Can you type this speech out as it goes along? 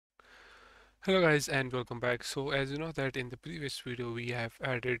Hello guys and welcome back. So as you know that in the previous video we have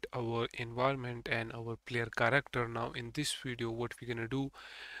added our environment and our player character. Now in this video what we're gonna do,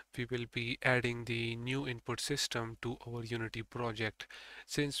 we will be adding the new input system to our Unity project.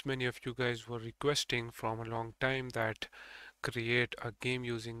 Since many of you guys were requesting from a long time that create a game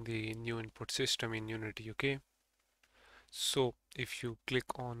using the new input system in Unity, okay? So if you click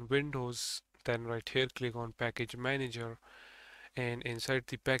on Windows, then right here click on Package Manager, and inside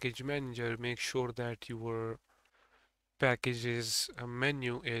the package manager make sure that your packages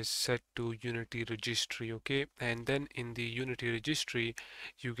menu is set to Unity registry, okay? And then in the Unity registry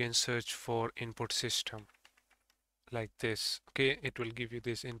you can search for input system like this, okay? It will give you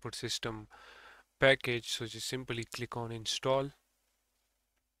this input system package, so just simply click on install.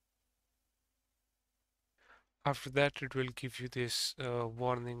 After that it will give you this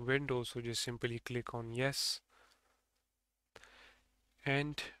warning window, so just simply click on yes,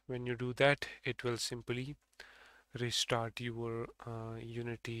 and when you do that it will simply restart your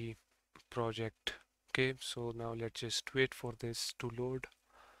Unity project. Okay, so now let's just wait for this to load.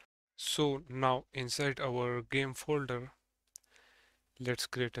 So now inside our game folder, let's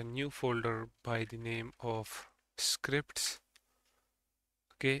create a new folder by the name of scripts.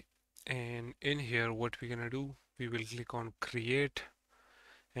 Okay, and in here what we're gonna do, we will click on create,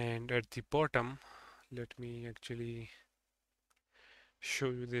 and at the bottom let me actually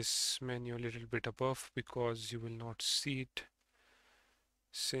show you this menu a little bit above because you will not see it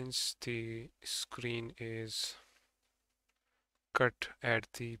since the screen is cut at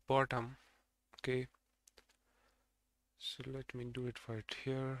the bottom. Okay, so let me do it right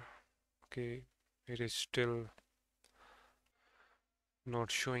here. Okay, it is still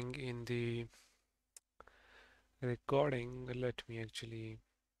not showing in the recording. Let me actually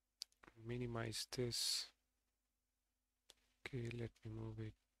minimize this. Okay, let me move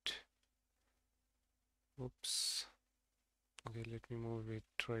it. Oops. Okay, let me move it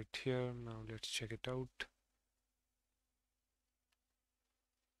right here. Now let's check it out.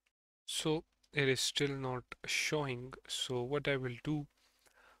 So it is still not showing. So what I will do,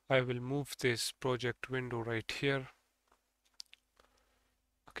 I will move this project window right here.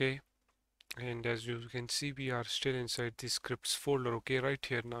 Okay, and as you can see we are still inside the scripts folder. Okay, right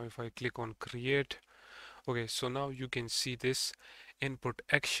here. Now if I click on create, okay, so now you can see this input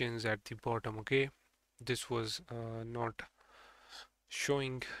actions at the bottom. Okay, this was not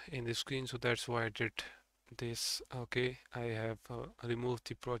showing in the screen, so that's why I did this. Okay, I have removed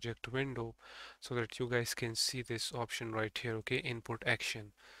the project window so that you guys can see this option right here. Okay, input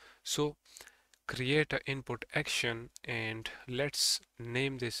action. So create an input action and let's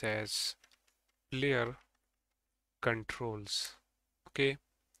name this as player controls. Okay,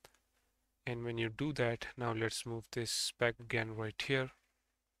 and when you do that, now let's move this back again right here,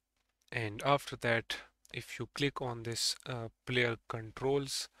 and after that if you click on this player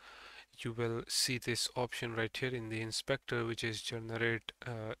controls, you will see this option right here in the inspector, which is generate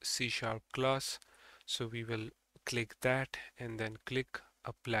C# class. So we will click that and then click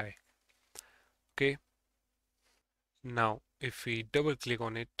apply. Okay, now if we double click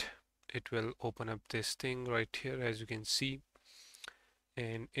on it, it will open up this thing right here as you can see,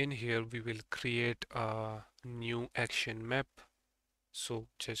 and in here we will create a new action map. So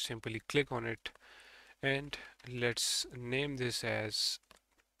just simply click on it and let's name this as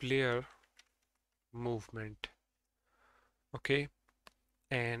player movement. Okay,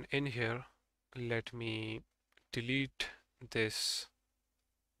 and in here let me delete this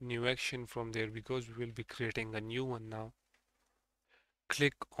new action from there because we will be creating a new one now.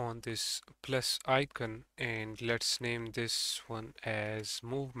 Click on this plus icon and let's name this one as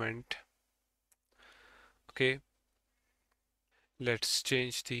movement. Okay, let's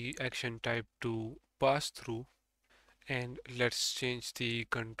change the action type to pass through, and let's change the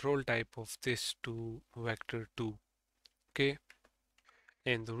control type of this to vector 2. Okay,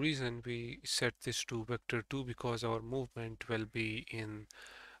 and the reason we set this to vector 2 because our movement will be in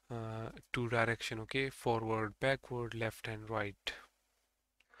two direction. Okay, forward, backward, left and right,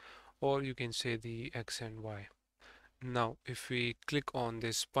 or you can say the x and y. Now if we click on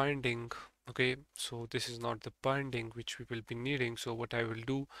this binding, okay, so this is not the binding which we will be needing, so what I will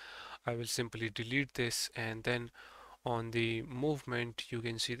do, I will simply delete this, and then on the movement you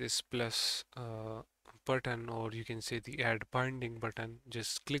can see this plus button, or you can say the add binding button.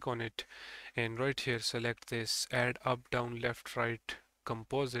 Just click on it and right here select this add up down left right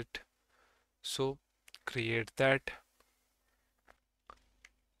composite. So create that.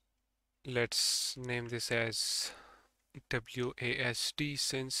 Let's name this as WASD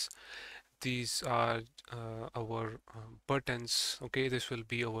since these are our buttons. Okay, this will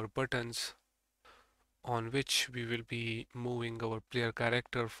be our buttons. on which we will be moving our player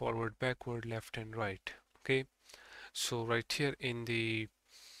character forward, backward, left and right. Okay, so right here in the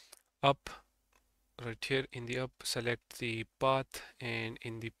up, select the path, and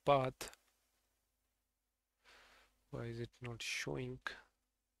in the path, why is it not showing?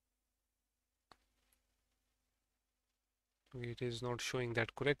 It is not showing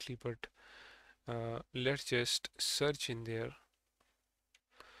that correctly, but let's just search in there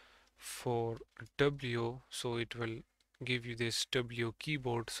for W, so it will give you this W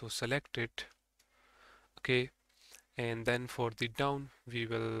keyboard, so select it. Okay, and then for the down we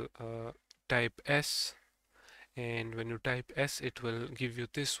will type S, and when you type S it will give you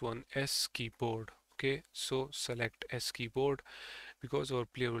this one, S keyboard. Okay, so select S keyboard because our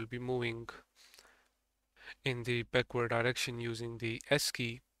player will be moving in the backward direction using the S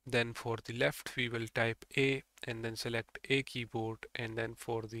key. Then for the left we will type A and then select A keyboard, and then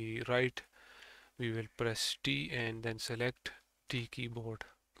for the right we will press T and then select T keyboard.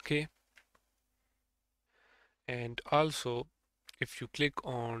 Okay, and also if you click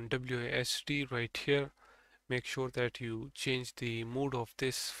on WASD right here, make sure that you change the mode of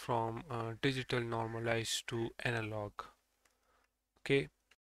this from digital normalized to analog. Okay,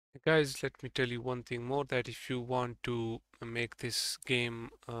 guys, let me tell you one thing more, that if you want to make this game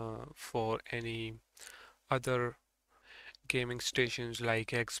for any other gaming stations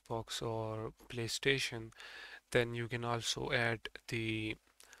like Xbox or PlayStation, then you can also add the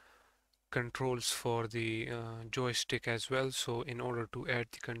controls for the joystick as well. So in order to add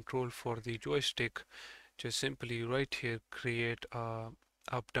the control for the joystick, just simply right here create a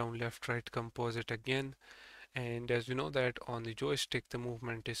up down left right composite again, and as you know that on the joystick the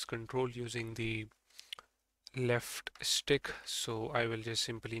movement is controlled using the left stick, so I will just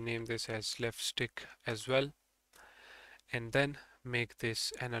simply name this as left stick as well, and then make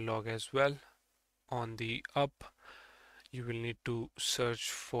this analog as well. On the up you will need to search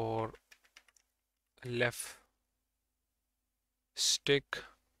for left stick.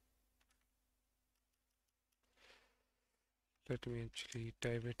 Let me actually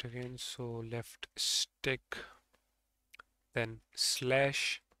type it again. So left stick, then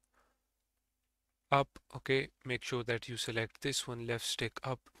slash up. Okay, make sure that you select this one, left stick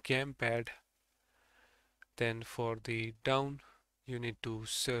up gamepad. Then for the down you need to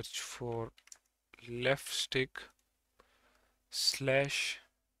search for left stick slash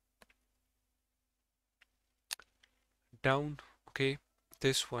down. Okay,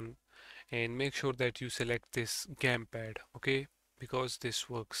 this one, and make sure that you select this gamepad. Okay, because this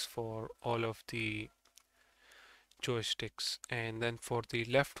works for all of the joysticks. And then for the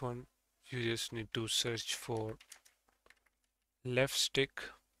left one you just need to search for left stick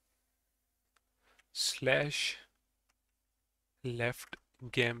slash left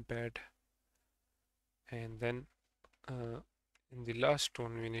gamepad, and then in the last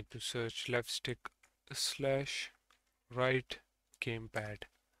one we need to search left stick slash right gamepad.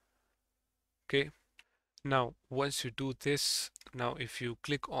 Okay, now once you do this, now if you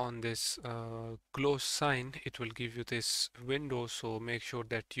click on this close sign it will give you this window, so make sure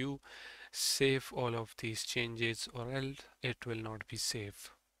that you save all of these changes or else it will not be saved.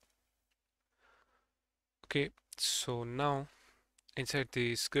 Okay, so now inside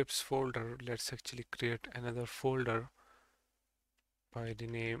the scripts folder, let's actually create another folder by the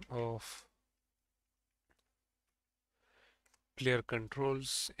name of player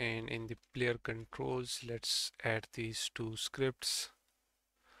controls, and in the player controls let's add these two scripts.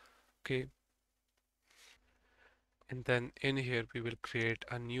 Okay, and then in here we will create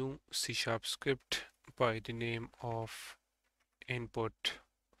a new C# script by the name of input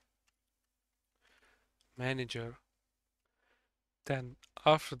manager. Then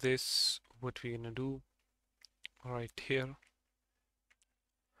after this what we're gonna do right here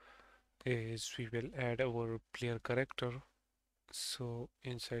is we will add our player character. So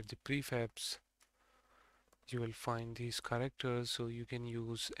inside the prefabs you will find these characters, so you can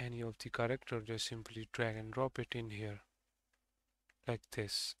use any of the character, just simply drag and drop it in here like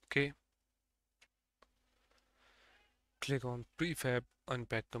this. Okay, click on prefab,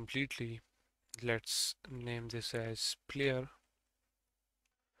 unpack completely. Let's name this as player.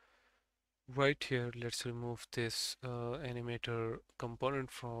 Right here let's remove this animator component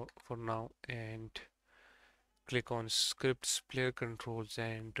for now, and click on scripts player controls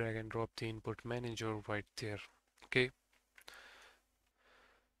and drag and drop the input manager right there. Okay,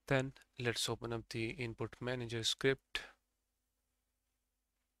 then let's open up the input manager script,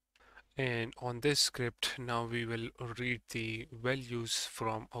 and on this script now we will read the values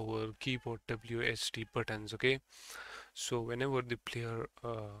from our keyboard WSD buttons. Okay, so whenever the player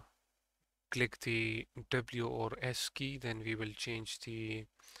click the W or S key, then we will change the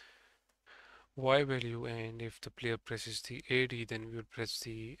Y value, and if the player presses the AD, then we will press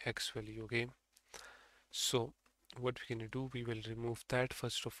the X value. Okay, so what we're gonna do, we will remove that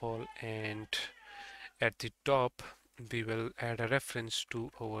first of all, and at the top we will add a reference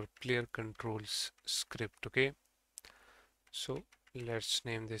to our player controls script. Okay, so let's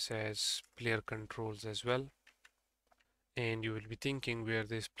name this as player controls as well. And you will be thinking where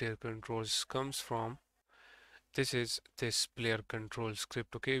this player controls comes from. This is this player control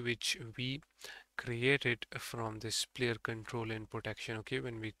script, okay, which we created from this player control input action. Okay,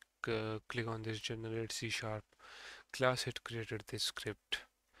 when we click on this generate C sharp class, it created this script.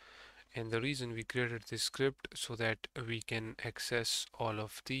 And the reason we created this script so that we can access all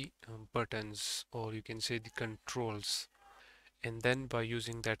of the buttons, or you can say the controls, and then by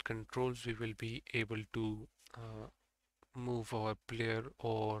using that controls we will be able to uh, move our player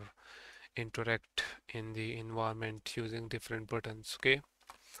or interact in the environment using different buttons. Okay,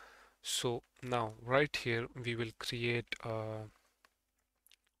 so now right here we will create a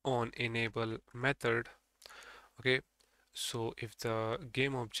on enable method. Okay, so if the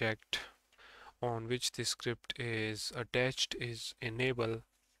game object on which the script is attached is enable,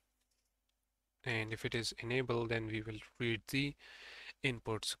 and if it is enable, then we will read the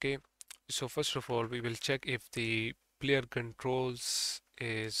inputs. Okay, so first of all we will check if the player controls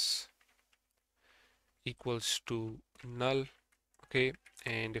is equals to null. Okay,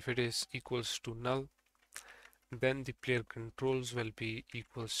 and if it is equals to null, then the player controls will be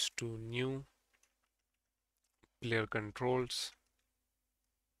equals to new player controls.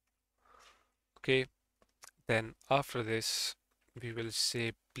 Okay, then after this we will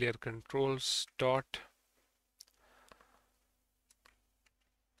say player controls dot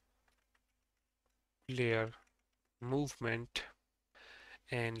player movement,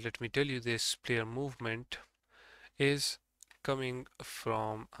 and let me tell you, this player movement is coming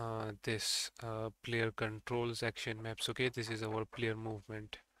from this player controls action maps. Okay, this is our player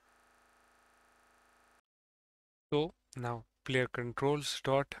movement. So now player controls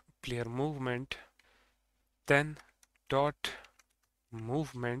dot player movement, then dot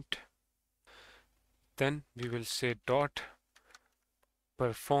movement, then we will say dot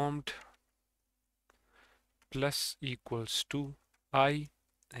performed plus equals to I,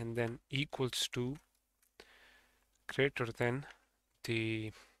 and then equals to greater than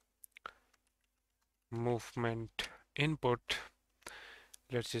the movement input.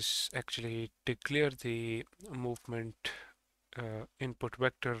 Let's just actually declare the movement input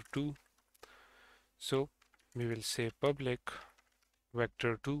vector 2. So we will say public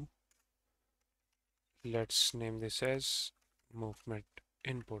vector 2. Let's name this as movement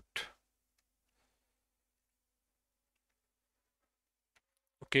input.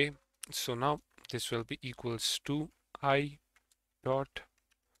 Okay, so now this will be equals to I dot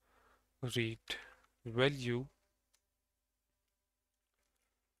read value,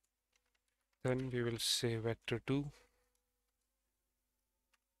 then we will say vector 2.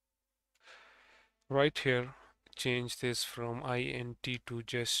 Right here, change this from int to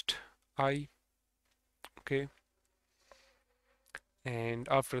just I. Okay, and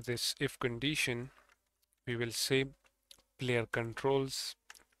after this if condition, we will say player controls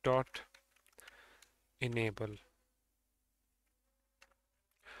dot enable.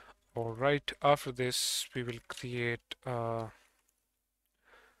 All right, after this we will create on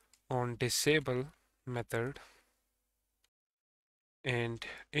disable method, and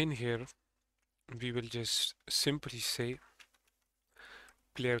in here we will just simply say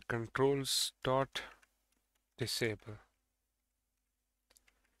player controls dot disable.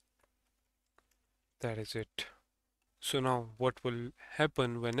 That is it. So now what will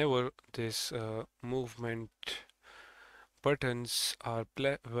happen whenever this movement buttons are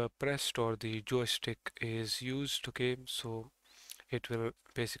pressed or the joystick is used? Okay, so it will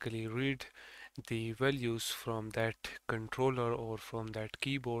basically read the values from that controller or from that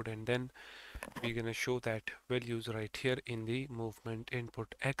keyboard, and then we're gonna show that values right here in the movement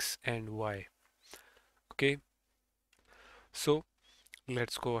input X and Y. Okay, so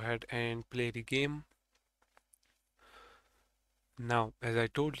let's go ahead and play the game. Now, as I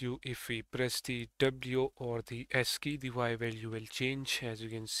told you, if we press the W or the S key, the Y value will change. As you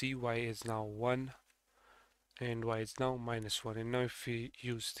can see, Y is now 1 and Y is now -1. And now if we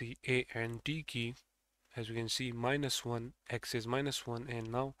use the A and D key, as you can see, -1, X is -1,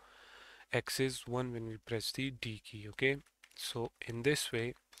 and now X is 1 when we press the D key. Okay, so in this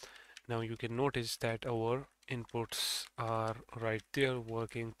way, now you can notice that our inputs are right there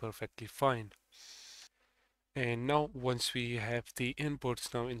working perfectly fine. And now once we have the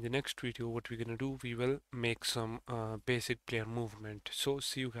inputs, now in the next video what we're gonna do, we will make some basic player movement. So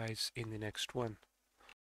see you guys in the next one.